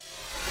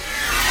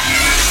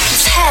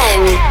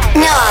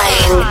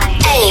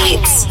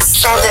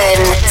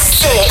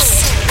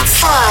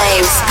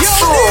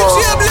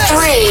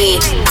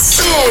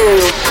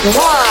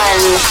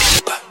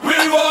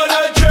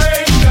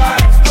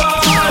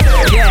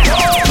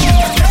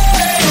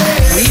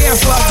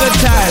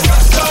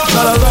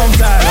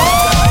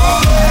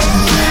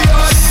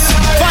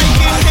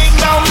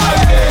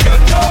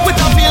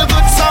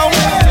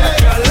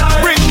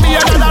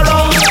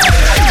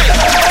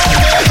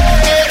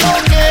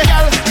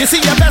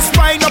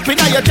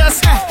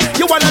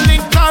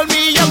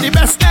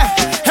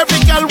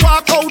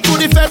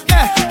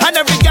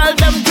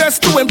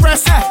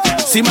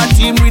See my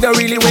team, we don't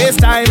really waste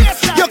time.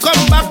 You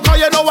come back, cause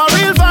you know a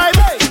real vibe.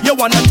 You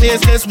wanna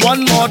taste this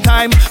one more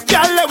time.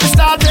 Girl, let me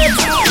start it.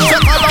 So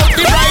call out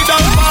the ride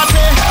on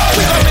party.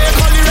 We gon'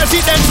 make all the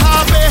residents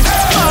happy.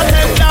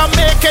 Bartender,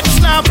 make it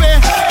snappy.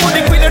 Put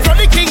the queen in front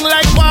of the king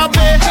like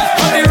Barbie.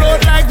 On the road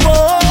like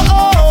whoa,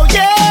 oh,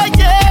 yeah,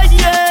 yeah,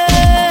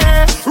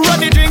 yeah. Run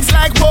the drinks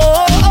like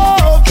whoa,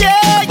 oh,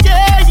 yeah,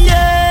 yeah,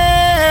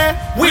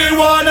 yeah. We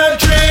wanna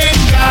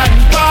drink and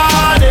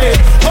party.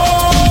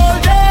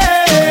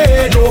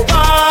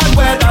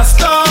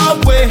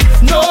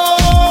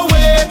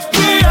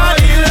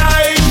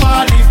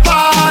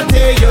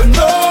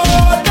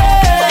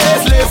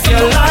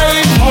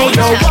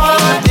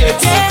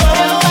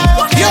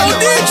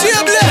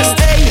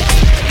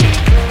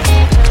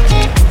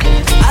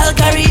 I'll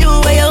carry you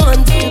where you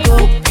want to go.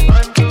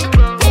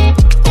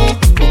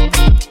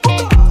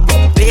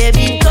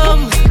 Baby,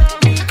 come,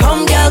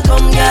 come girl,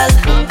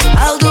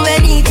 I'll do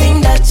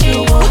anything that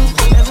you want.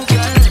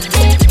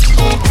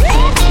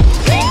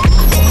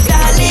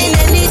 Darling,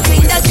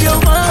 anything that you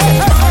want.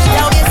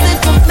 Now listen,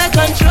 put my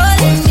control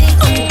in me.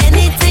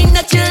 Anything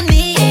that you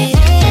need.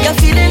 You're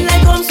feeling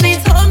like home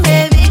sweet home,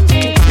 baby.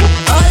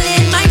 All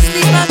in my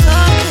sleeper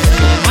car,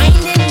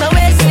 winding my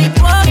way,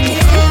 sleepwalking.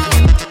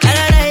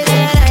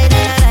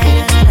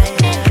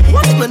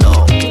 What me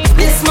know?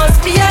 This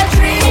must be a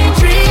dream,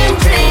 dream,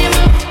 dream.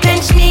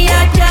 Pinch me,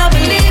 I can't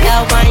believe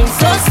that wine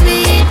so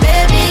sweet,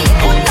 baby.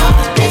 Oh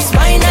Lord, this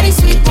wine and the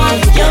sweet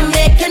one, you're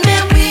making me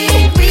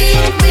weak,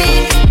 weak,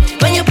 weak.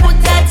 When you put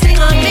that thing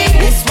on me,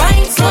 this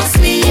wine so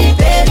sweet,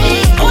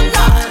 baby. Oh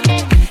Lord,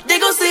 they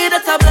gon' say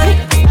that I'm blind.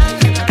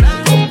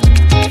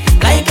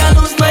 Like I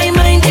lose my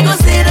mind, they gon'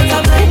 say that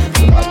I'm blind.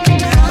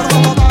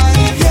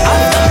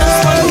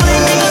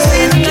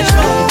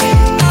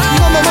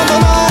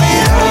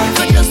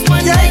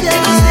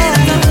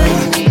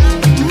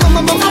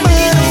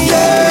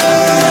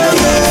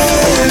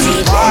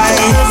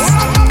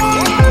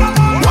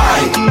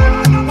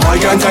 Why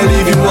can't I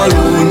leave you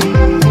alone?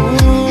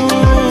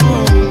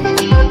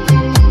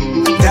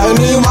 Tell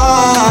me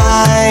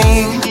why?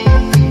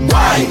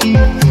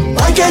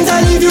 Why can't I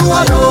leave you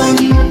alone?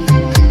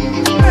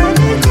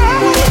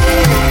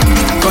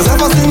 Cause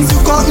ever since you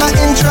caught my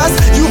interest,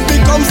 you've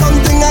become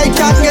something I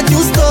can't get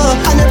used to.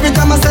 And every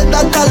time I said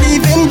that I'm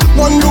leaving,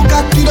 one look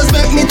at you just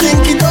make me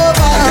think it over.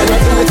 I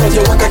cannot do without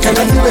you, I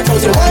cannot do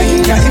without you. Why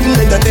can't even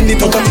let that any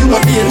thought of you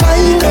appear? My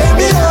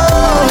baby,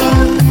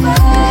 oh.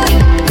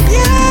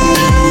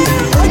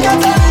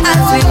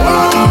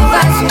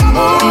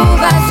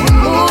 As we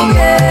move,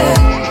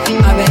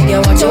 yeah. I beg you,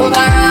 watch over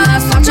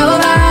us, watch over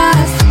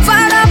us.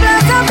 Father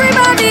bless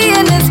everybody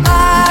in this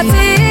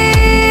party,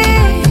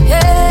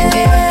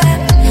 yeah.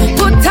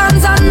 Put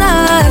hands on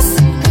us,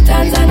 put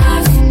hands on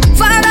us.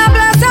 Father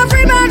bless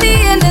everybody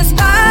in this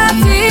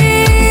party,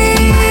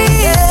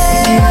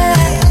 yeah.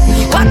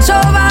 Watch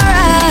over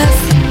us.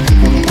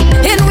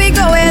 In we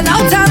going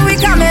out and we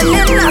coming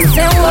in. I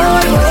say,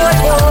 whoa, whoa,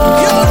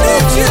 whoa.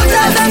 Put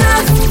hands on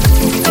us.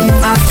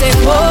 I say,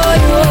 boy,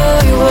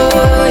 boy,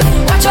 boy,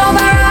 watch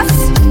over us.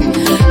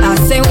 I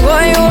say,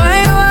 boy,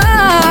 boy,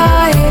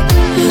 boy.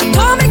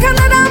 Don't make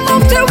another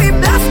move till we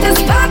blast this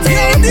party.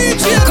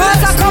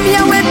 Cause I come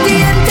here with the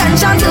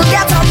intention to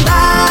get on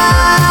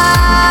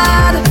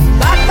bad.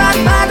 Bad, bad,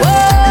 bad,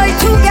 boy,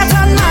 to get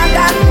on mad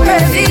and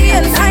crazy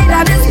inside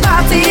of this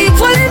party.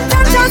 Full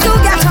intention to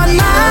get on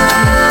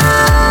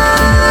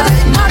mad.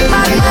 Mad,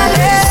 mad, mad,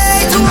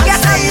 hey, to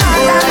get on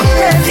mad and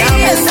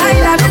crazy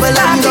inside of this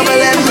party.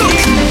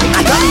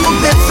 I don't book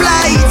the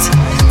flight.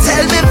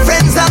 Tell me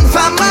friends and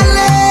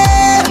family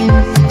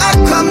are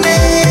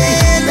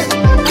coming.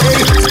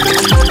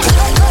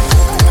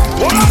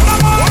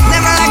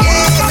 Never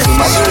again.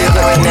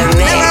 You're in the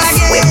mix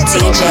with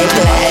DJ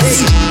Bless.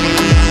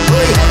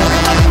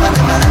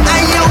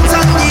 I'm out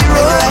on the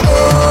road.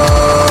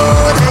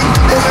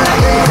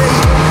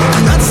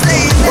 I'm not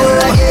staying there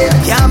again.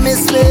 Can't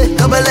miss me.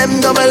 Double M,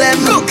 double M.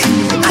 Look,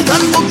 I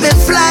don't book the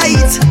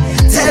flight.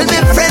 Tell me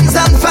friends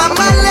and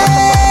family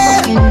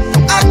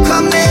are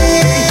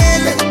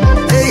coming.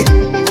 Hey,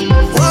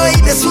 boy,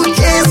 the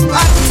suitcase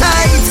packed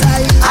tight.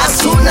 As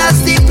soon as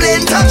the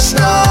plane touch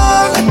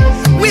down,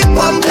 we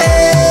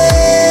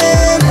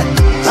pumping.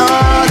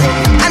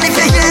 And if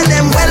you hear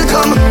them,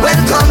 welcome,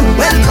 welcome,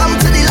 welcome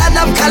to the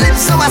land of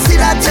Calypso. I see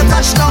that you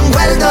touch down,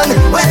 well done,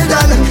 well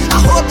done.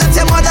 I hope that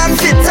you're more than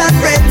fit and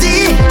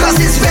ready.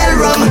 Cause it's real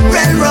rum,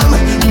 real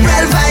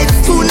vibe.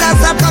 Soon as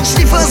I touch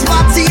the first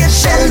party,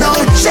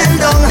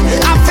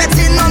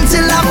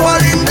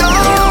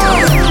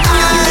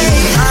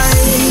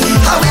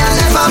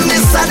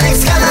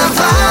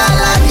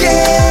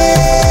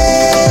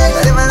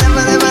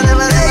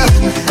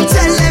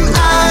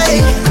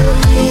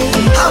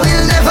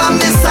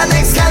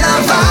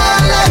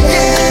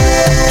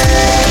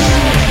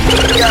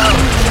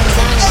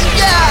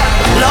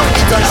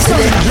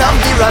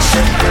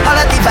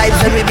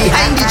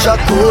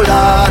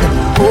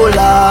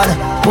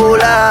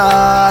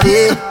 Lord,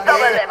 yeah.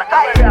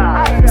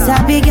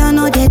 Sabi girl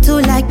no dey too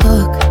like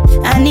talk.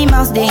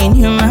 Animals dey in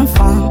human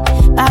form.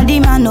 Body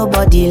man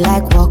nobody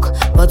like walk,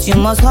 but you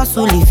must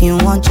hustle if you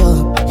want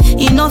job.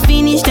 You no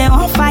finish them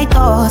won't fight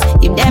us.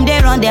 If them they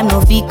run them no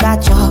fit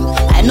catch up.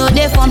 I know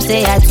they form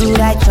say I too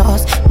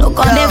righteous. No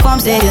come they form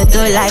say you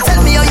too like.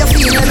 Tell me how you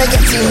feel, let me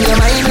get in your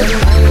mind.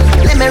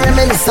 Let me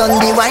reminisce on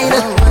the wine.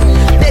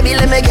 Baby,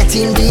 let me get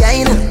in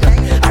behind.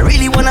 I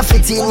really wanna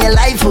fit in your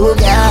life, oh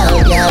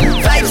girl, girl.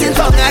 Vibes in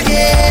tongue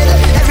again.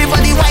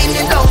 Everybody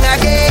winding down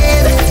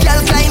again.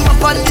 Girl climb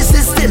up on the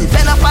system,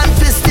 pen up and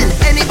fisting.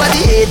 Anybody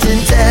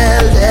hating,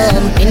 tell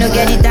them. You no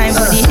get the time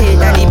for the hate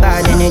and the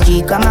bad energy.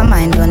 Got my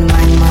mind on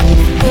my money.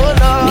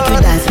 Make you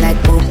dance like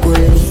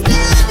broccoli.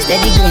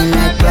 Steady green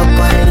like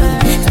broccoli.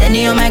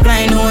 Steady on my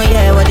grind, oh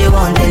yeah, what they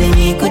want telling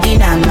me. Could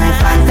deny my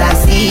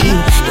fantasy.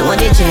 They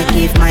want to check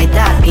if my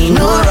tap be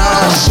no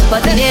rush.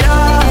 But they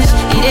rush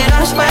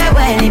quite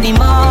well, it be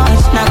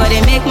much. Now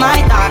gotta make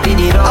my tap be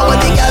the rush. I want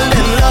the girl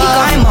them love.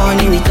 Because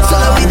money we talk. So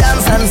now we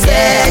dance and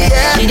say,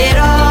 yeah. They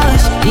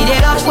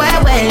rush quite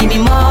well, it be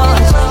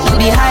much. No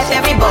be hype,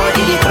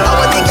 everybody they crush. I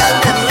want the girl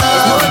them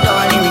love. No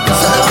darling we talk.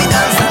 So now we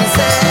dance and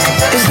say,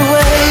 it's the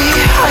way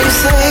how you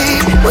say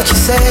what you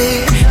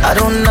say. I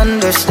don't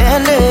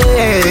understand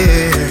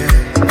it.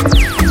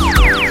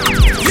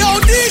 Yo,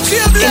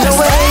 DJ Bless. In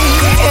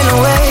a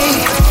way,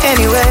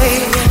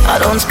 anyway, I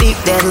don't speak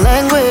that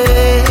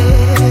language.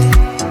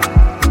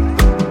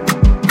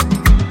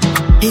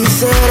 He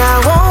said I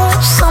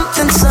want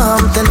something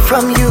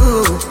from you,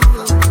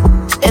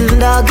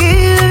 and I'll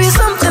give you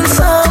something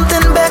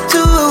back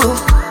too.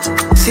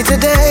 See,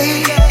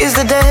 today is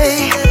the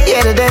day,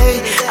 yeah,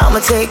 today I'ma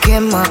take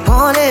him up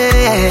on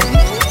it.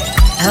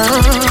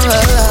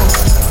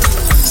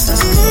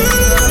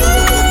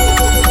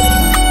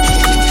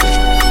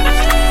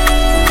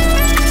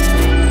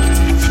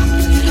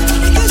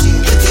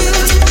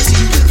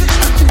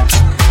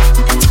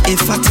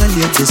 If I tell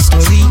you the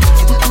story,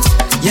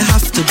 you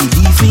have to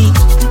believe me.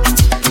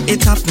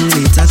 It happened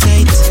late at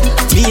night.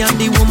 Me and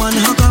the woman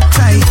hug up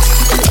tight.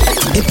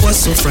 It was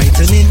so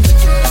frightening.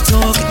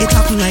 Dog, it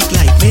happened like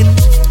lightning.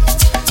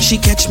 She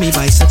catch me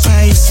by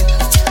surprise.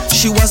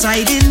 She was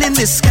hiding in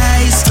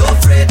disguise. Go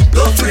fret,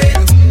 go fret.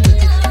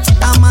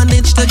 I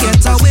managed to get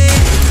away.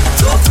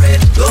 Go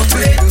fret, go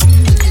fret.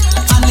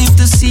 I live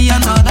to see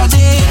another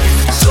day.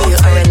 So You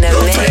are in the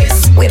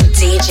mix with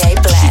DJ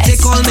Bless. she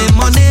take all my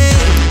money.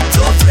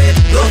 Go fret,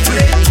 go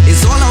fret.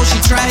 It's all how she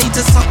tried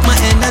to suck my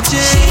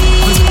energy.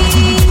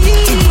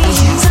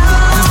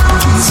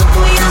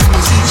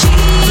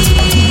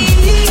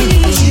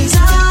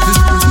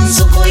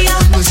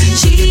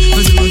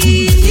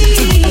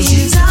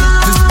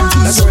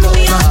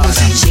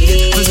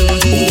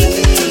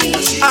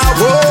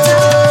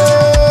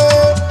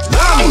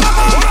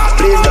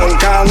 please don't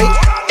call me.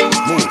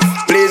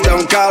 Please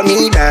don't call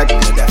me back.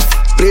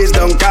 Please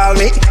don't call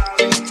me.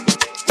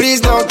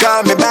 Please don't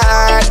call me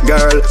back,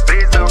 girl.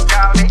 Please don't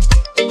call me.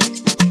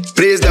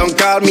 Please don't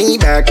call me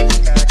back.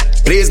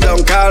 Please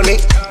don't call me.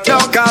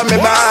 Don't call me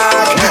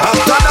back.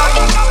 After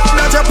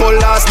that you pull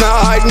last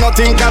night,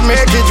 nothing can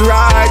make it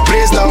right.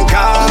 Please don't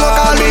call me.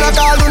 Please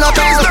don't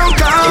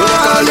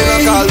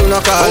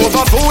call me.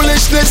 Over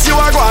foolishness you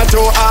are going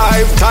to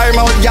hype. Time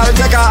out, y'all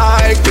take a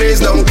hike. Please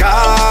don't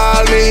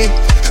call me.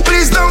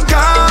 Please don't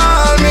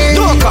call me.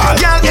 Don't call.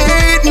 Y'all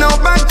ain't no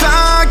bad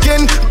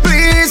talking.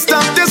 Please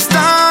stop this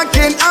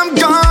talking. I'm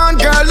gone,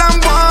 girl. I'm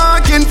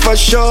walking for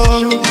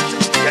sure.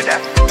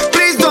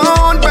 Please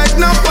don't beg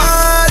no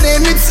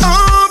pardon. It's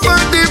over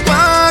the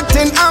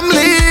parting. I'm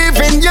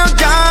leaving your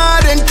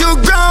garden to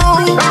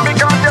grow.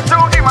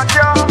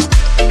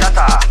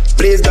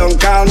 Please don't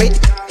call me.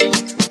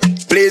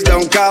 Please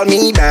don't call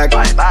me back.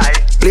 Bye bye.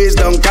 Please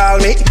don't call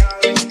me.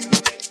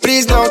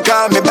 Please don't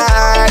call me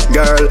back,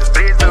 girl.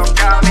 Please don't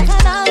call me.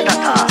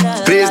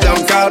 Please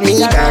don't call me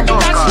back.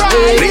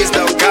 Please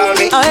don't call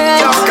me.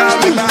 Don't call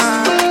me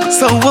back.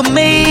 So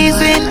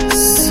amazing.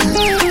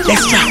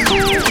 Let's try.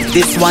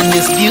 This one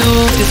is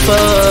beautiful.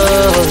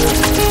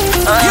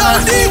 Yo,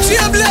 DJ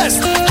Bless.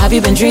 Have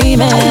you been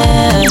dreaming?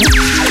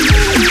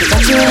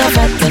 Got you in a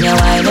fact and you're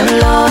winding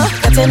low.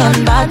 Getting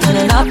on back,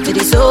 turning up to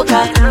the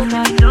soca.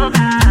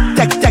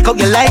 Take out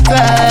your light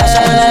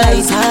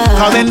glass.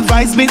 Come and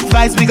vice me,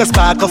 cause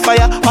spark of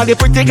fire. All the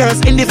pretty girls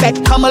in the back,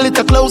 come a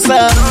little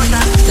closer.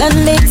 Let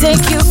me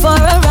take you for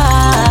a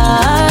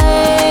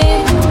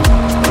ride.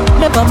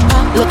 My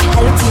bumper look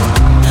healthy.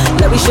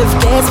 Let me shift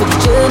gears with the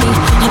journey.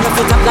 And I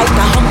fit up like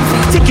a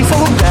Humvee. Take you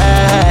for a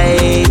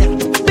ride,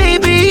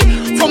 baby.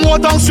 From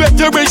what down straight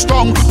to bridge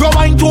tongue.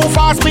 Growing too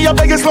fast, me a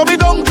beg you slow me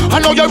down. I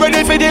know you're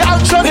ready for the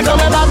action. We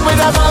coming back with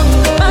a bang.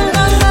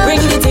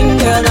 Bring the thing,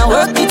 girl, now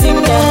work the thing,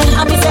 yeah.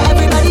 I miss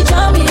everybody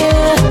jam,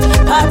 yeah.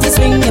 Party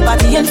swing, your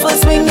body in full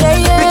swing, yeah,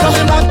 yeah. We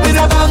coming back with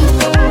a bang.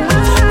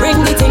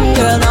 Bring the thing,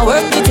 girl, now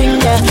work the thing,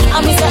 yeah.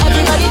 I miss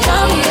everybody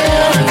jam,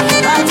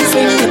 yeah. Party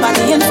swing, your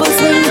body in full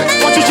swing.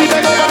 What you think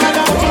about that?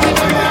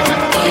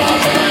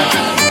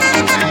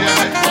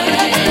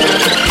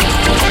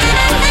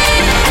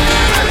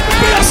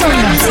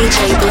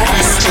 DJ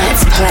Bless,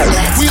 let's play.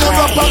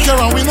 Step out here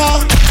and winner.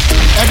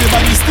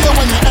 Everybody stay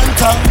when you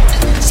enter.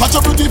 Such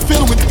a pretty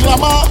film with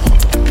glamour.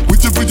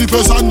 With your pretty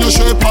face and your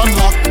shape and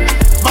lock.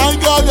 My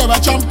girl, you're a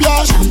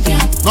champion.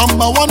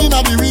 Number one in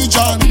the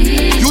region.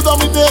 You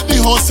dominate the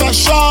whole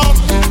session.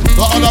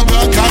 No other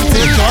girl can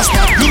take your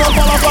spot. You know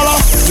follow.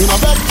 You know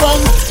beg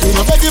friend. You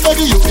know beggy,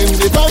 you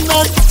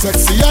independent.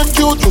 Sexy and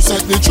cute, you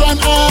set the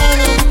trend.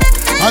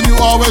 And you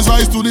always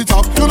rise to the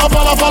top. You know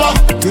follow.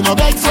 You know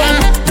beg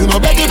friend. You know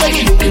beggy,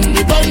 you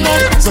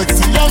independent.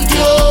 Sexy and cute.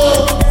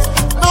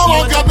 No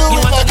one can do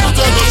it like you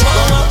tell the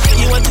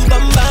truth. You want to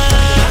bamba.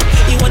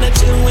 You wanna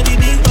chill with the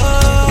big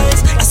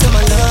boys. I said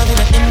my love in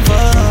an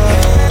invoice.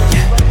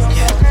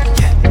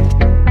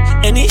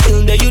 Any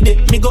hill that you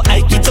did, me go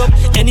hike it up.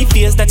 Any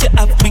fears that you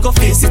have, we go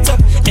face it up.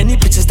 Any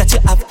pictures that you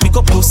have, we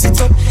go post it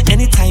up.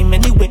 Anytime,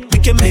 anywhere, we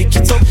can make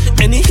it up.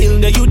 Any hill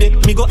that you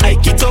did, me go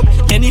hike it up.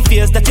 Any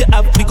fears that you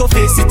have, we go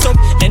face it up.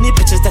 Any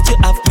pictures that you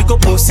have, we go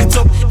post it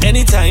up.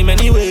 Anytime,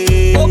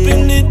 anyway.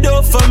 Open the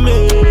door for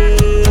me.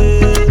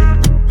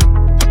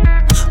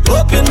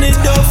 Open the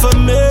door for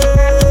me.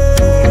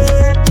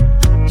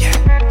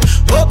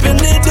 Open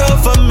the door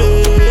for me.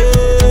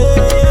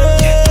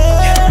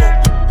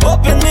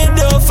 Open the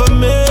door for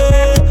me.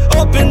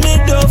 Open the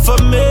door for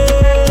me.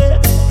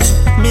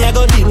 Me I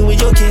go deal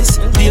with your case,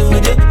 deal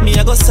with you. Me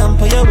I go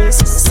sample your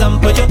waist,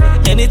 sample you.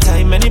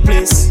 Anytime, any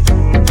place.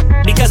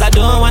 Because I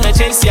don't wanna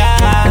chase ya.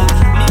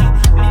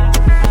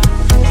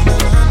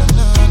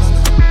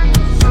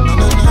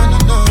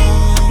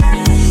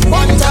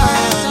 One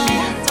time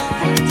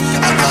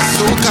at a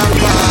soca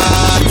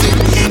party,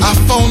 I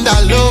found a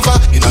lover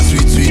in a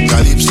sweet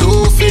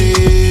calypso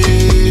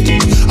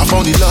fade. I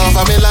found the love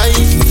of my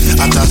life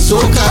at a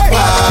soca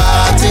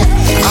party.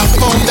 I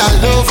found a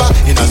lover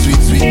in a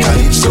sweet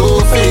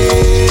calypso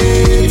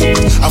fade.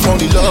 I found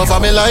the love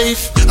of my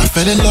life. I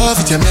fell in love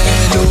with your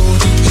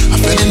melody. I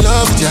fell in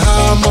love with your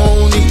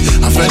harmony.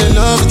 I fell in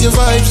love with your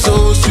vibe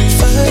so sweet.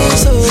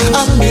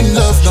 I'm in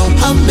love now.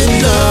 I'm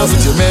in love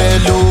with your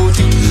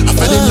melody. I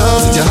fell in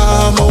love with your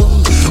harmony.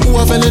 Ooh,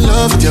 I fell in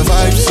love with your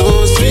vibe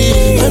so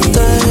sweet.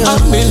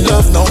 I'm in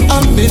love now.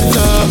 I'm in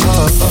love.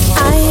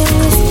 I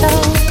always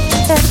thought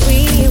that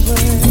we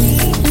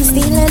were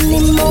still any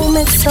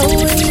moment so we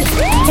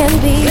can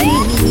be.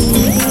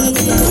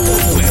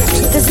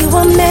 Cause you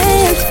were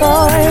meant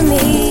for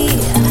me.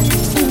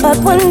 But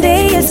one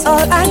day it's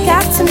all I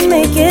got to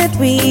make it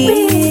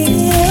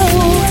real.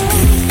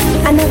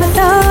 I never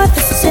thought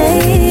this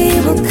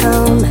day would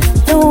come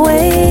the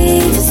way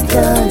it's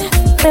done.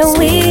 That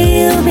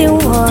we'll be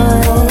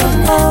one.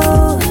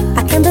 Oh,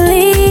 I can't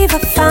believe I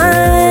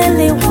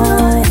finally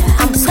won.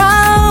 I'm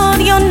proud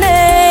you're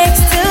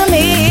next to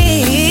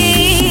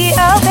me.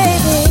 Oh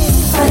baby,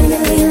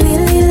 finally,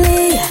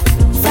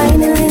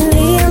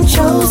 I'm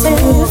chosen.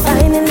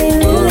 Finally,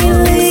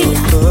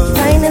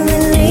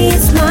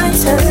 it's my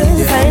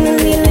turn.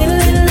 Finally,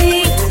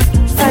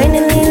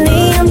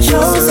 I'm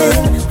chosen.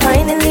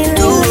 Finally,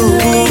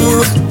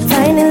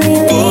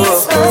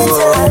 it's my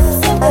turn.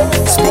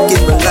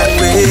 Speaking my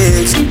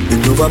language, you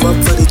know I'm up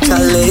for the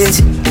challenge.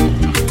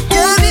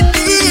 Yeah,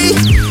 baby.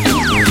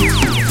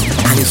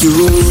 And you,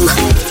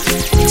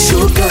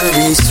 sugar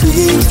is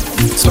sweet.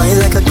 Smile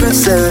like a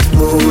crescent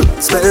moon.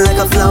 Smell like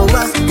a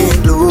flower in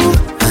bloom.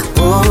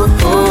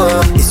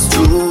 Oh, it's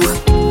true.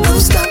 I'm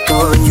stuck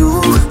on you.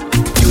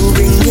 You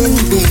bringing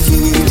me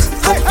heat.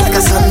 Hot like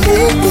a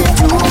Sunday in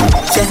June.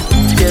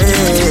 Yeah.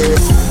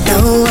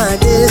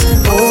 Nowadays,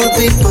 old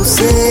people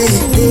say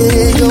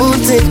they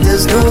don't think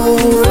there's no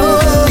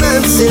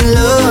romance in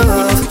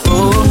love.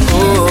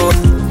 Oh,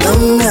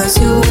 long as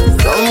you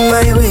come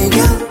my way,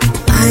 girl,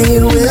 I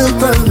will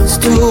promise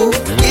to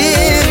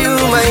give you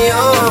my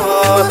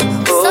all.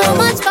 So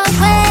much for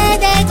where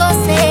they go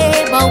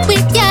say, but we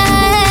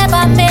can't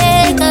ever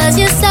make, cause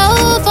you're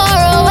so far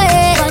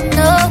away. But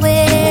no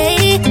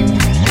way,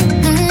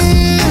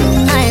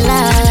 my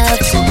love,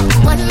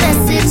 one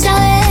message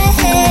away.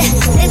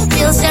 It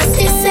feels just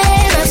the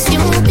same as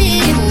you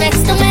being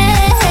next to me.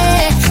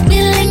 We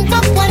link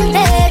up one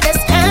day,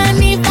 just can't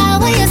leave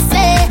out what you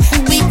say.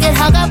 We could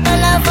hug up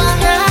and love all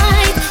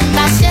night.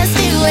 That's just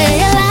the way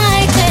you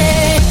like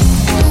it.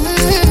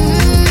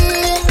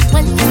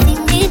 When you see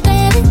me,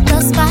 baby,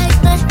 don't spite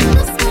me.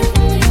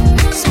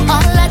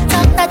 All that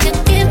talk that you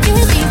give me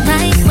the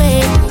right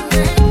way.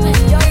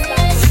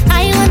 I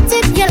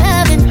wanted your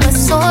loving for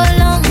so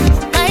long.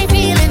 My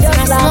feelings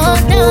are slow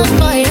down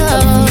for you.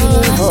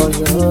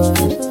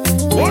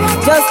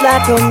 Just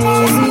like a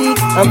music,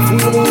 I'm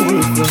feeling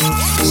it.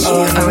 You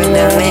are in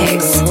the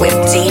mix with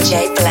DJ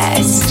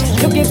Blessed.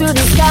 Look into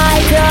the sky,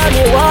 tell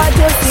me what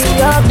you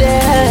see up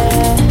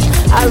there.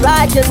 I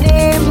write your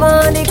name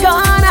on the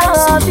corner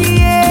of the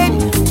end.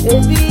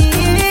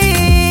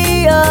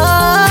 Baby,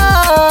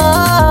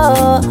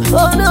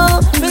 oh no,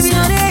 baby,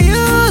 no they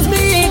use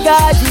me,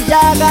 got you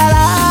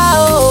jagala.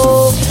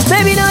 Oh,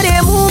 baby, no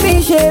they move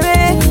me, share.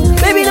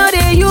 Baby, no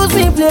they use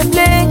me,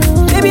 play.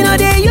 Baby, no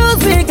they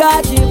use me,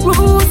 got you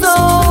cruise.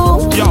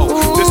 Oh, yo,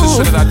 this is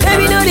shit that I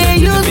baby, no they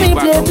use me,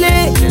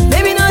 play.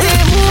 Baby, no they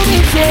move me,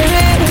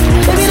 share.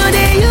 Baby, no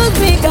they use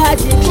me, got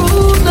you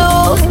cruise.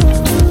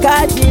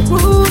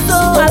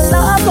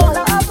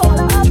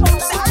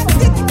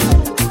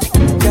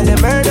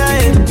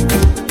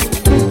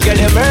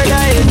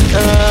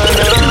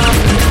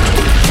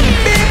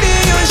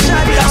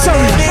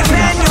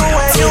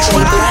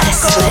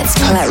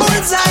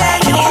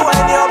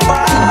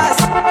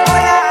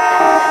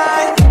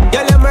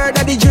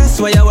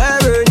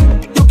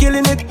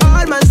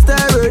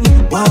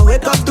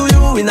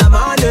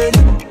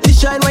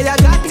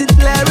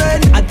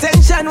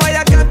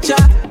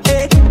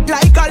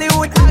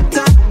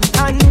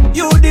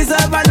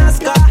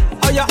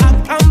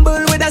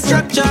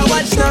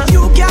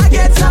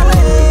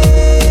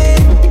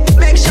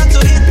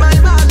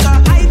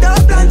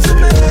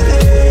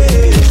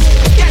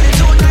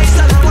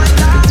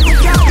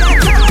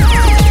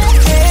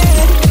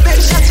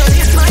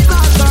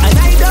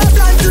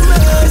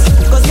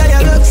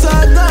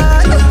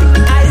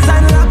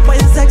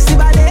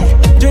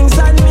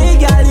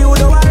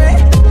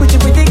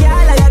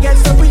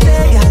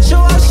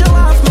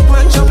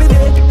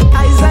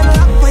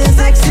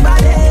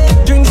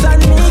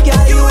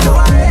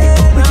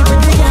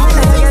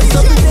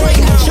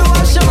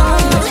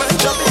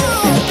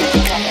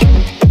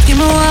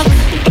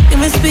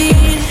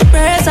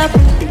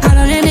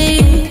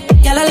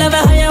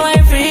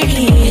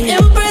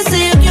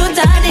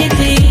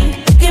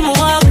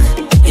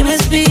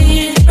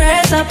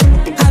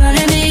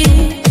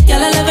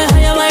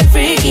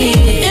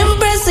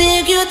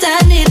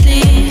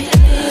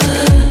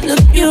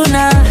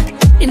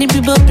 In the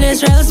people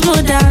place real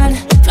smooth down.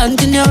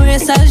 Frontin' your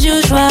waist as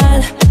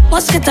usual.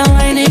 Must get a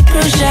wine is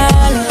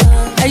crucial.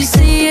 I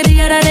see you the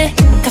other day.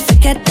 Can't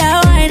forget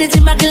that wine, it's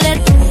immaculate.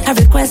 I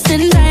request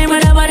in time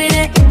when I body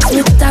there.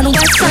 Smith and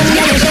West Sun,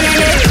 yeah,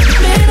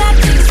 made that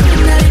thing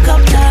spin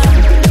helicopter.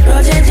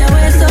 Rotate your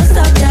waist, so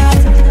stop that.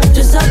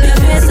 Just up your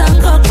face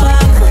and cock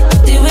back.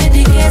 Deal with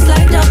the case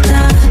like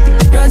doctor.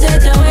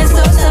 Rotate your waist,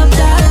 so stop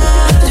that.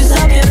 Just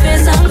up your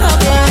face and cock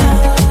back.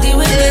 Deal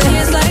with the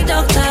case like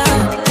doctor.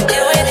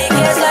 Deal with the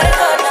case like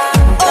doctor.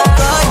 Oh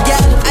God,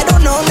 girl, I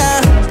don't know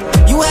now.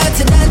 You have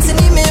to dance in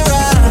the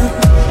mirror.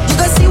 You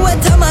can see what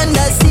a man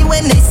does see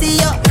when they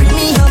see you.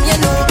 Premium, you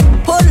know.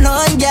 Hold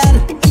on, girl,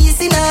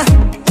 easy now.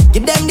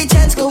 Give them the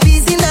chance, go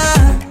easy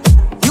now.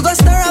 You go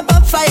stir up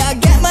a fire,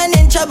 get man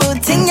in trouble.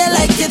 Think you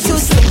like you too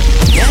slow.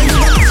 Girl, you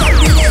got some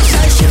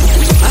relationship.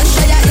 I'll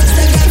show your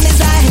Instagram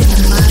is a hit.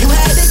 You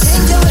had to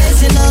change your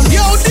ways, you know.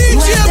 Yo,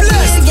 DJ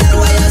Bless.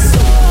 Girl, why you so?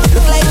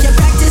 Look like you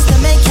practice to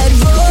make head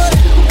roll.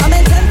 I'm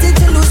tempted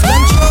to lose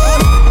control.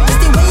 It's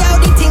the way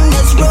how the thing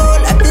that's roll.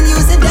 I've been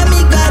using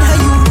demigod, how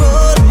you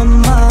roll,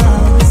 mama.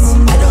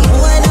 I don't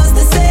know what else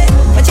to say,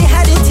 but you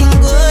had it in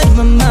good,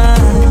 mama.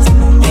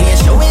 And you're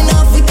showing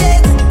off with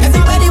it.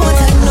 Everybody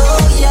wants to know,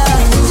 yeah.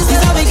 Just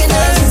because I'm making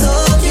her so,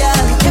 yeah.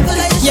 Careful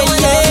how you're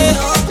showing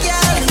off,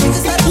 yeah.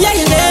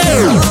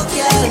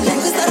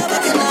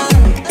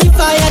 If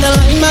I had a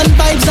line man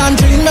vibes and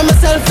dream of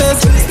myself is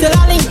still a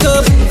link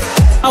up.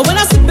 And when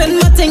I sip in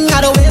my thing,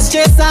 I don't waste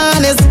stress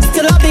on is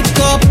still a big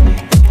cup.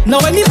 Now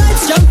when the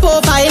vibes jump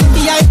over in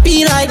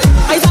VIP like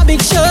it's a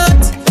big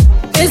shirt.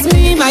 It's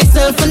me,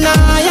 myself and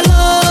I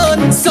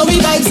alone. So we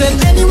vibes in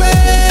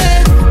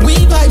anywhere, we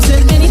vibes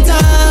in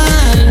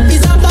anytime.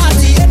 It's a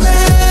party in my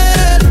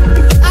head.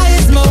 I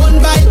is my own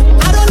vibe.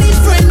 I don't need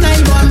friend, I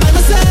go on by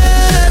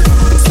myself.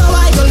 So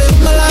I go live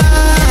my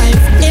life,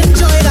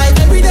 enjoy life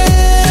every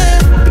day.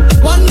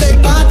 One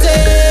big party.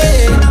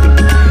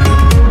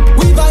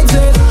 We vibes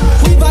in,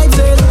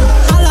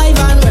 alive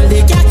and well,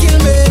 they can't kill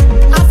me.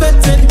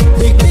 Affected,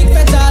 big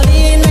fatal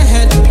in my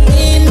head, eh.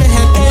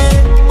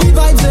 We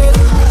vibes in,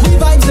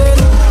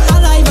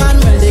 alive and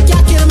well, they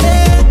can't kill me.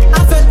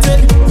 Affected,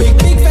 big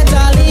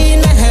fatal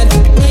in my head,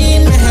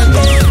 eh. I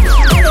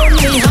don't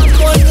really have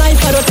one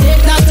life, I don't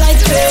take that like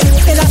pain.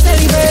 It's a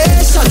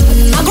celebration.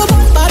 I go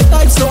bad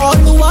vibes to all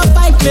who want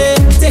fight me.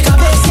 Take a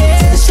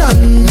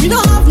vacation. We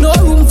don't have no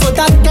room for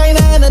that kind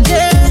of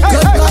energy.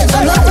 Good vibes,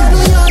 I'm not too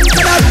young,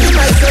 but I be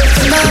myself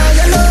tonight,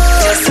 you know.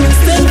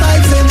 Still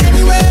vibes in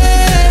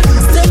anywhere,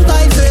 still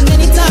vibes in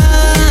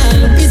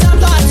anytime. It's a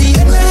party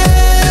in my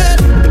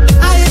head.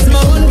 I is my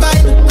own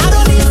vibe. I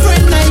don't need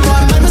friend, I go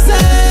by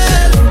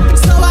myself.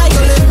 So I go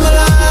live my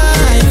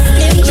life,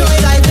 enjoy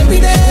life every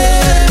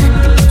day.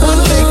 One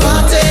big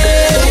party.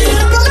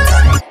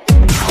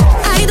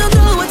 I don't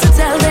know what to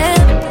tell them,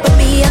 but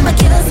me and my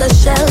killers are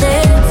shelled.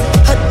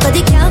 Hot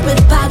body count with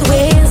bad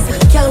ways.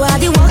 Girl, why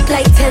they walk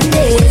like 10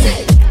 days?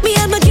 Me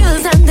and my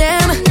girls and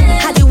them,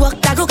 how they walk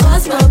that go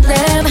cause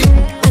problem.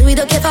 And we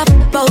don't give up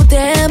about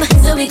them,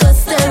 so we go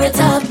stir it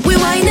up. We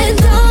whining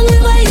down, we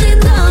whining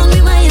down,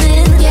 we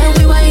whining. Yeah,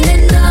 we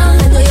whining down.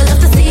 I know you love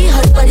to see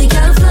hot body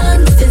girl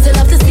flaunt. Since you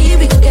love to see,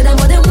 we go get them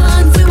what they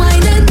want. We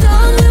whining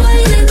down, we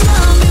whining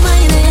down, we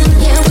whining.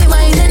 Yeah, we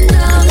whining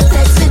down.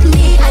 Sex with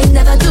me, I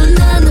never do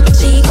none.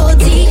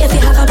 G.O.D. if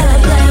you have a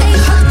bad plan. Hey,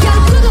 hot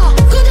girl,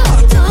 good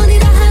up, don't need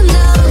a hand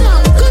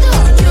now. Good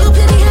up, you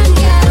play the hand,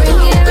 yeah. Bring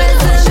your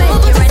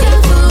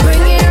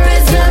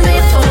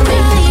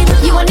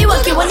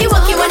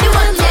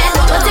resume, you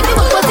ready?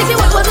 Bring your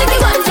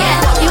resume for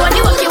me.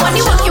 You want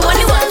the walk, you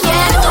want the walk, you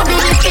want the walk,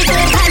 yeah. What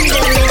take the walk,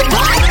 what take the walk,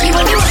 what take the walk,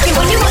 yeah.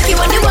 You want the walk,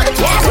 you want the walk,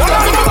 you want the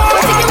walk, yeah.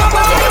 Don't be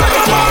lifted and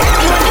handling it.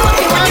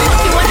 You want the walk,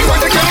 you want the walk,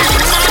 you want the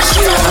walk, yeah.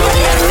 What take the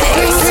walk, what take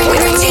the walk, what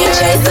take the walk, yeah. You want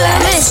the walk,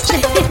 you want the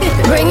walk, you want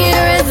the walk, yeah. Bring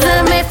your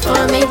resume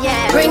for me.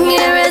 Bring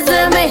your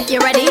resume. You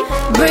ready?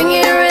 Bring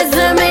your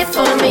resume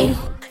for me.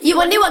 You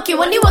want the walk, you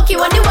want the walk, you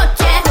want the walk,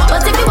 yeah.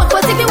 What take the walk,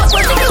 what take the walk,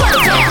 what take the walk,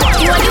 yeah.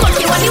 You want the walk,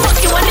 you want the walk,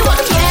 you want the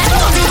walk, yeah.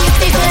 Don't be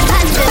lifted and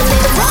handling it.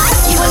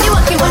 You want the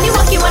walk, you want the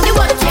walk, you want the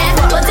walk, yeah.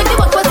 What take the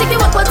walk, what take the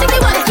walk, what take the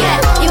walk,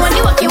 yeah. You want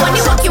the walk, you want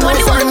the walk, you want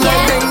the walk,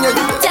 yeah.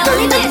 Tell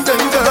me this.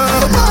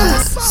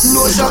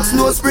 No shocks,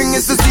 no spring,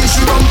 it's to see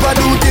she bumper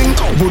do thing.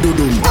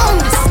 Boom.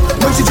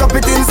 When she drop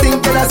it in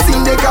sync, girl I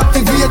seen they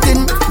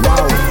captivating.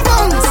 Wow.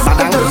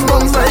 Just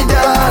bounce my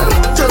girl,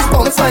 just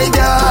bounce my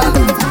girl.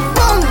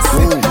 Bounce.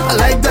 I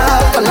like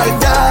that, I like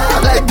that, I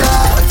like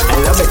that. I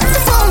love it.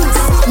 Bounce.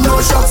 No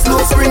shocks, no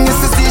spring, it's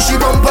to see she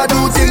bumper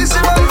do things.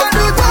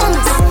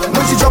 Bounce.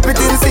 When she drop it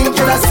in sync,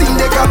 girl I seen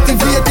they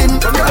captivating.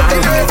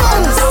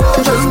 Bounce.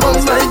 Just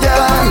bounce my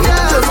girl,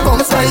 just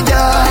bounce my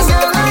girl.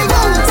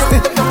 Bounce.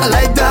 I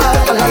like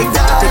that, I like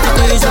that. Take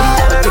it easy,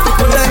 take it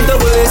full like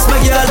the waist, my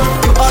girl.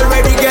 You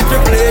already get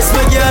replaced,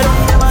 my girl.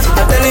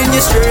 I'm telling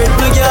you straight,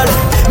 my girl.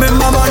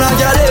 Remember, man, I'm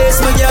jealous,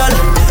 my girl.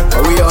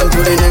 Are we on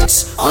to the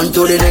next? On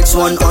to the next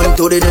one, on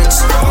to the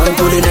next. On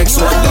to the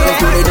next one, on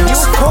to the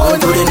next. On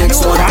to the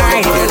next one,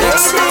 on to the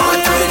next. On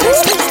to the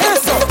next.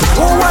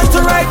 Who wants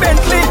to ride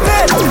Bentley?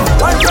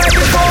 One drive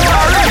before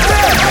I ride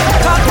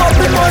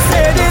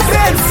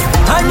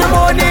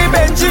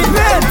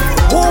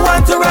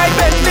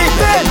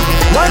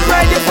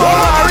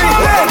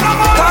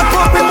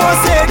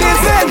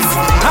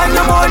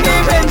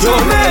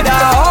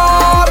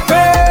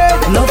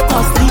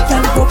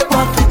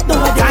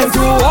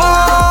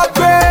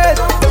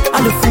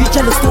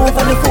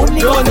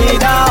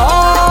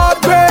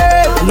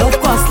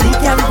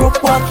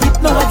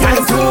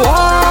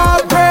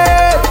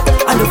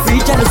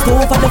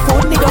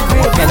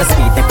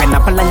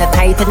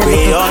tight and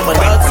we all my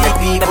dirty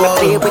people.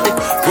 play with it.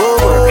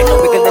 Work and no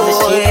wiggle in the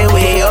shit.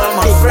 We all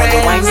my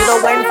friends. Wine, you know,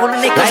 wine full of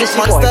niggas. Like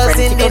monsters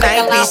in the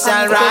night, we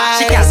shall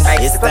rise.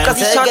 It's time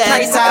to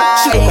get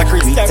tight.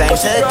 We time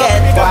to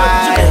get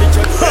wild.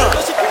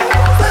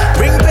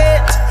 Bring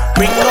bait,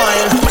 bring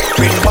oil,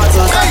 bring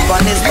bottles and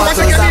bunnies,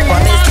 bottles and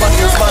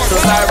bunnies,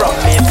 bottles are rum.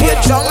 If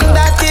you're drunk,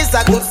 that is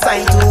a good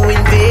sign to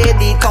invade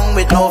the tongue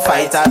with no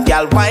fight. A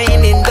girl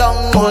whining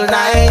down all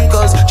night,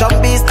 cause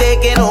Jumpy's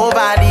taking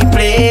over the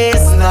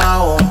place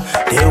now.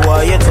 They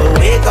want you to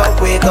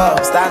wake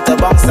up, start to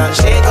bounce and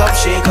shake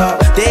up.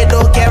 They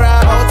don't care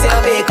about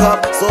your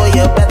makeup, so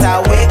you better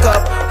wake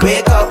up.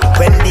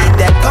 When the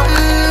dead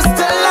comes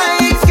to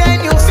life, can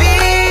you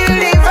feel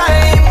the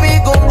vibe? We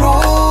go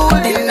rule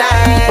the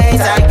night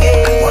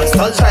again.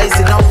 Monsters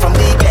rising up from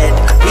the dead.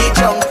 We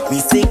drunk, we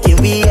sinking,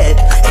 we head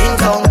in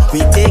tongue.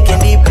 We taking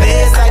the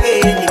place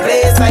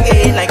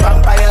again. Like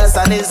vampires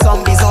and the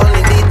zombies all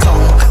in the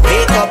tongue.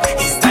 Wake up,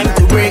 it's time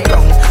to break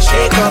down.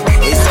 Shake up,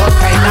 it's all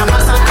kind of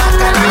massacre.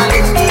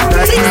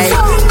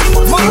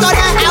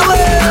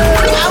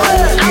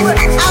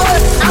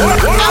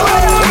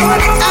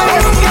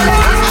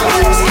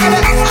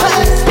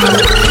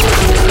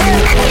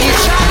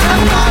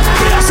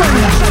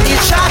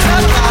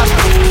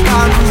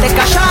 Take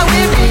a shot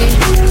with me.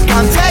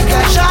 Come take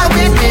a shot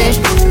with me.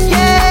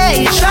 Yeah,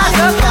 it's shot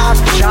o'clock.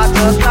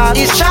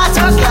 It's shot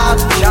o'clock.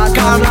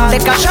 Come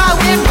take a shot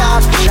with me.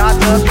 It's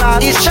shot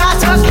o'clock. It's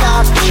shot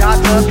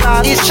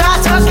o'clock. It's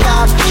shot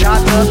o'clock.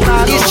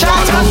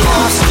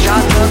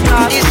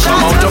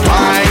 Come out to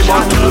buy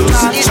bottles.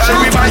 Tell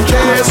me my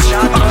case.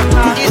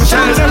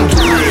 Tell them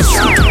please.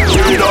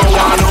 We don't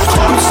want no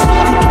cups.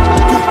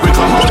 We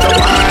come out to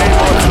buy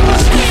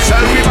bottles.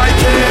 Tell me my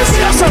case.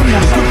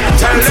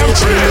 Tell them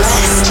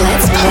please.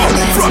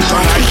 Front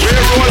on like we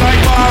roll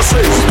like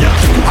bosses.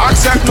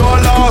 Accept no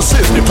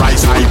losses. The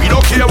price high, we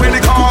don't care where the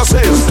cost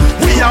is.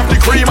 We have the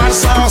cream and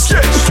sauce,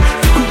 yes.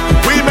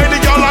 We make the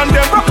girl and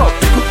them rock up.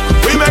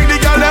 We make the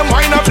girl them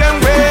wind up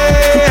them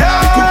ways.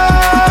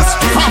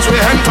 As we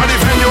enter the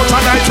venue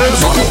tonight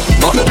is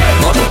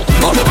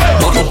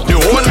the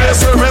only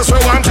service we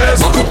want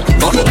is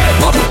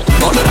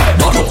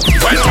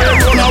when we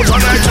roll out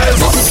tonight is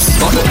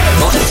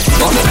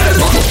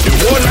the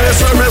only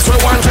service we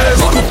want is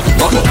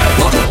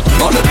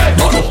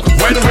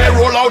when we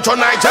roll out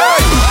tonight.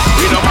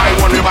 We no buy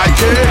one, we buy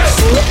case.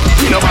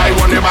 We no buy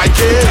one, we buy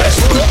case.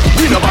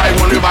 We no buy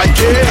one, we buy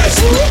case.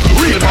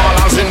 Real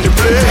ballers in the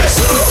place.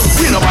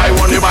 We no buy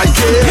one, we buy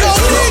case.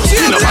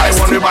 We no buy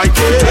one, we buy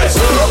case.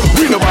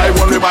 We no buy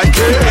one, we buy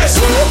case.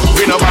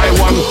 We no buy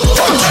one.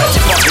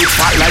 It's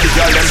fight like the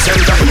girl them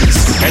center please.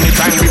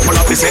 Anytime we pull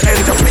up, they say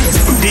enter please.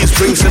 These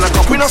drinks in a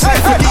cup, we no sign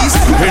for these.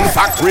 In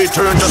fact,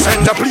 return to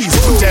sender please.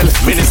 Tell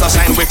minister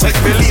sign, we take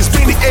release.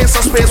 Bring the ace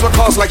of space, we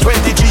cost like 20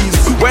 G's.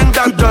 When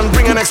that done,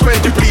 bring an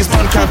X20 please.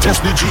 Man can't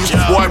test the G's.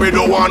 Why we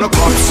don't want no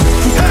cups?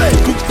 Hey,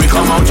 we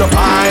come out to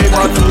buy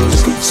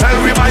bottles. Sell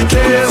we buy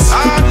case.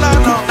 And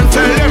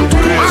tell them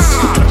please.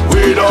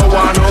 We don't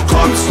want no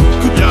cups.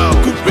 Yo,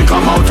 we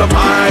come out to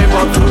buy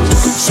bottles.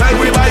 Sell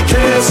we buy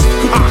case.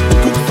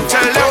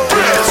 Tell them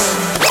please.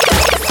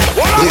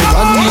 They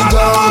run me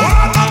down.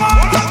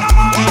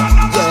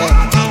 Yeah,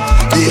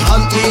 they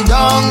hunt me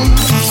down.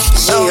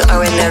 You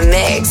are in the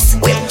mix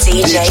with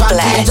DJ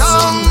Bless.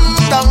 Down.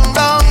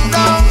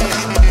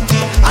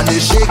 And they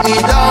shake me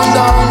down.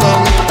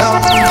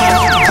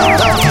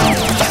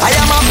 I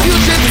am a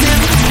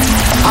fugitive,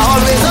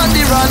 always on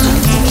the run.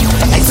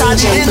 Like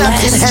sardine in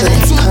hell,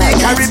 to the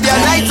Caribbean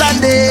night and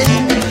day.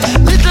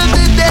 Little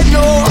did they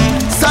know,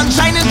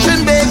 sunshine in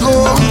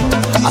Trinbago.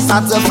 I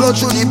start to flow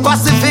through the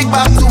Pacific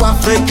back to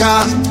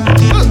Africa.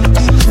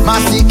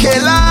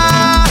 Masikela,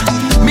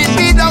 meet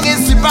me down in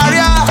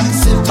Siparia.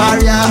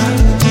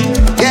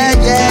 Yeah.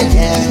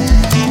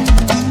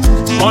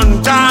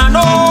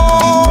 Montano,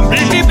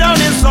 meet me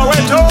down in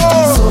Soweto.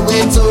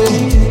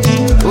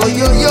 Oh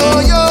yo.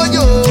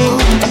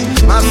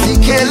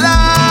 Masikela,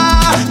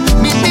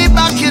 meet me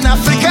back in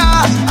Africa.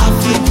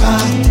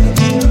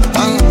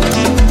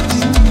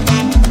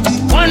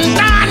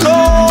 Montano,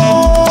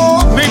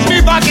 meet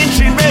me back in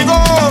Trinbago.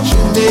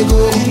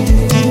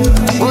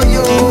 Oh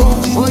yo.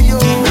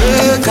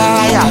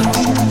 Kaya,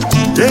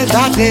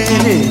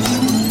 Tatene,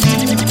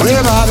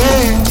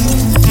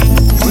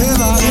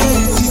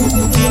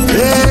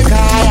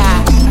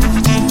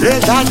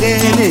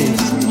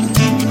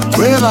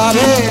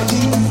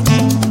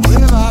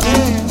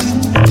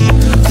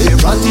 they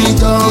run me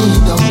down,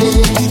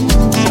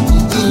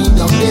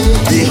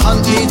 they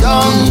hunt me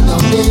down,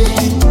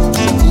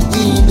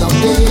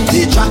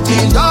 they track me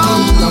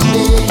down,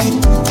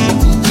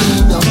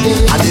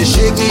 and they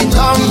shake me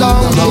down.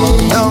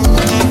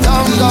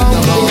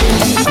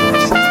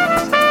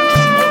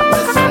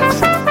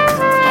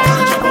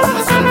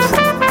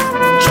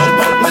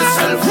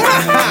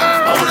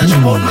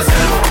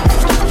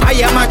 I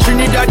am a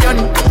Trinidadian,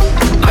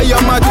 I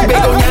am a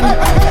Tobagonian.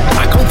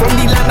 I come from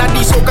the land of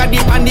the Soca, the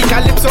and the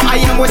Calypso. I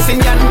am West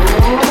Indian,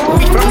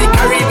 we from the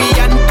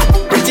Caribbean.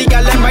 Pretty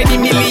girl and by the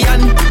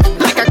million,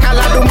 like a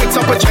I do mix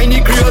up with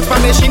Chinese Creoles,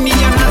 Spanish, Indian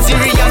and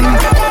Syrian.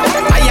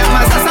 I am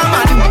a Sassa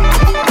man,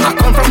 I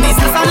come from the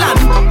Sassa land.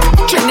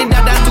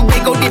 Trinidad and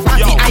Tobago, the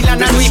party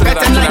island, and we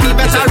better like the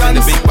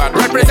veterans.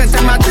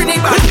 Representing my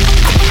Trinidad,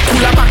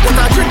 pull up back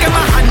with a drink in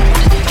my hand.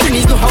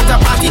 Trinis know how to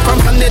party from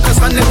Sunday to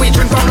Sunday, we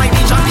drink from like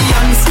the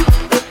champions.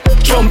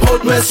 Jump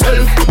out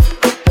myself,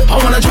 I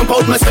wanna jump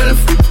out myself.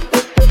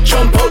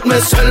 Jump out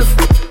myself,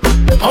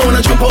 I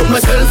wanna jump out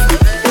myself.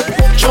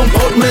 Jump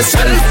out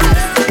myself,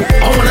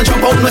 I wanna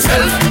jump out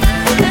myself.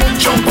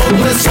 Jump out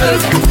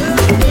myself,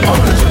 I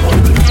wanna jump out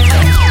myself.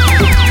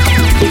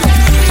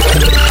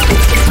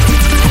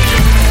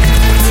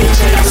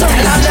 So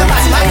tell all the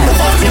bad mind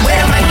about me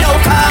where my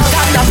local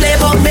God don't play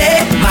about me,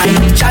 my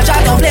Jaja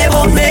don't play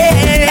about me.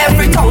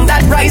 Every tongue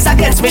that rise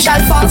against me shall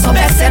fall, so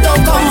best say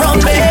don't come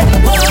round me.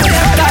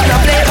 God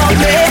don't play about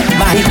me,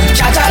 my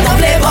Jaja don't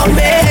play about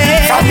me.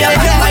 From your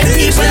back my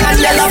people and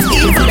your love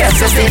evil, best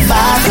say stay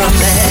far from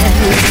me.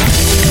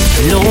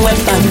 No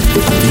weapon,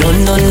 no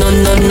weapon,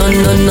 no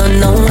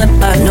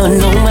weapon,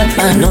 no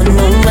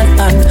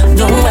weapon,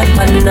 no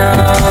weapon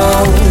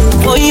now.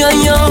 Oh yo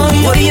yo,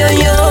 oh yo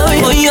yo,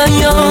 oh yo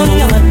yo,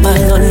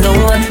 no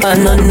weapon,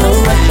 no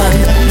weapon.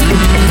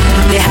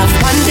 They have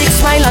one big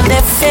smile on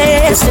their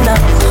face, you know,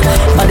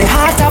 but the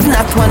heart have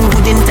not one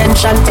good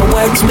intention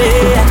towards me.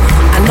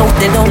 I know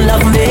they don't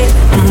love me.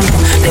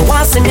 They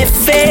want to see me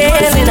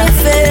fail, you know,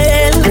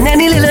 fail. And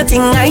any little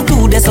thing I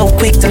do, they're so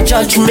quick to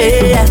judge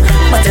me.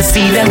 But I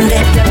see them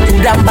there,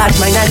 damn bad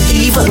mind and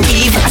evil.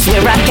 I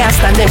swear I can't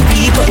stand them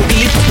people.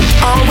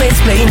 Always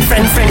playing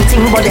friend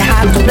thing, but they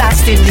have to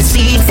blast it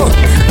deceitful.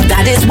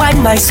 That is why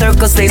my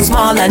circle stays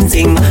small and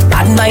thing.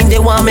 Bad mind, they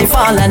want me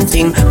fall and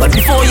thing. But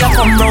before you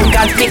come round,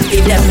 God pick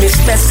it, them is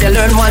best you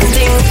learn one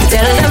thing.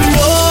 Tell them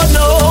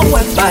no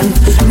weapon,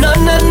 no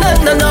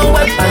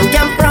weapon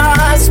can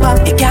prosper.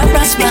 It can't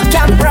prosper, it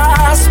can't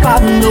prosper,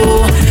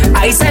 no.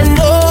 I said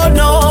no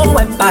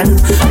weapon,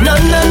 no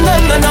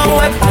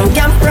weapon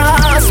can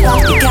prosper.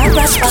 It can't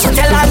prosper. So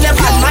tell all them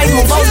bad mind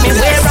move out me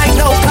way right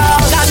now.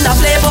 God not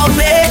play about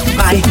me,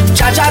 my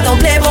Jaja don't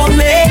play about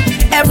me.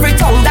 Every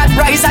tongue that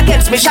rise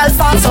against me shall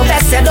fall, so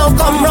best say don't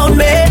come round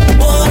me.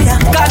 Oh yeah,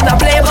 God not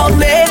play about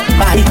me,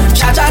 my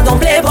Jaja don't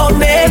play about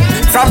me.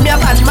 From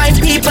your bad mind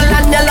people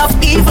and your love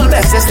evil,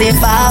 best you stay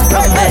far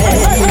from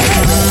me.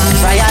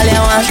 Try all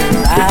you want,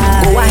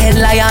 go ahead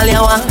lie all you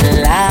want,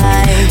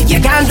 lie. You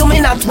can't do me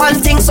not one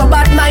thing, so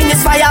bad mind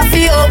is fire for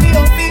you.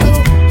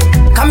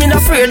 Come in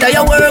afraid of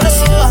your words.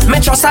 Me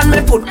trust and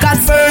me put God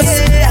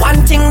first.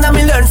 One thing that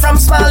me learn from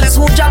small is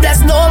who job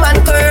bless no man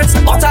curse.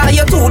 But are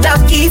you too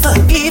damn evil?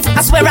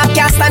 I swear I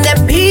can't stand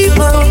them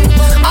people.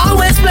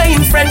 Always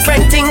playing friend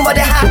thing,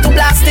 but they have to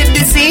blast it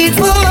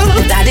deceitful.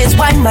 That is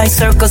why my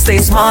circle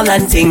stays small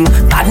and thing.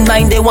 Bad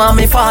mind they want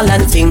me fall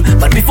and thing.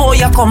 But before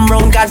you come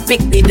round, God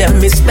pick me them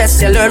is best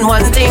you learn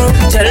one thing.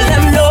 Tell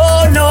them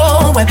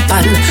no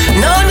weapon,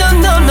 no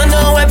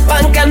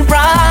weapon can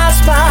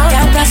prosper.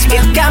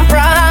 It can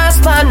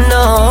prosper.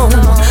 No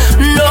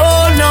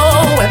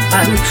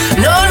weapon,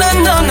 no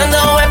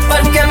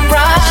weapon can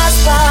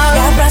prosper.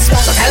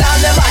 So tell all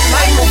the bad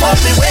mind move up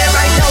me way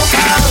right now.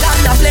 God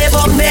not play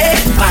about me,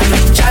 man.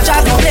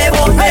 Jaja don't play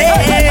about me.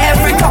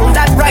 Every tongue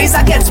that rise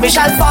against me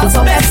shall fall,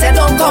 so best say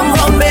don't come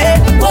round me.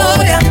 Oh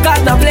yeah,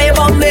 God not play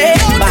about me,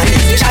 man.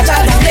 Jaja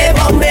don't play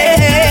about me.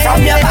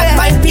 From your bad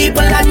mind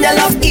people and your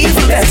love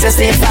evil, best say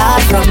stay far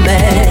from me.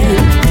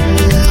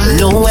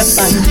 No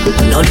weapon,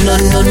 no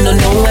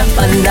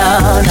weapon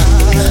now,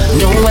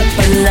 no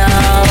weapon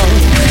now,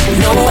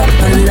 no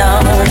weapon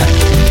now.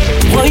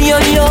 Oh yo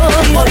yo,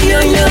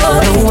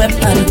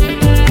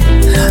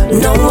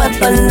 no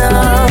weapon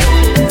now.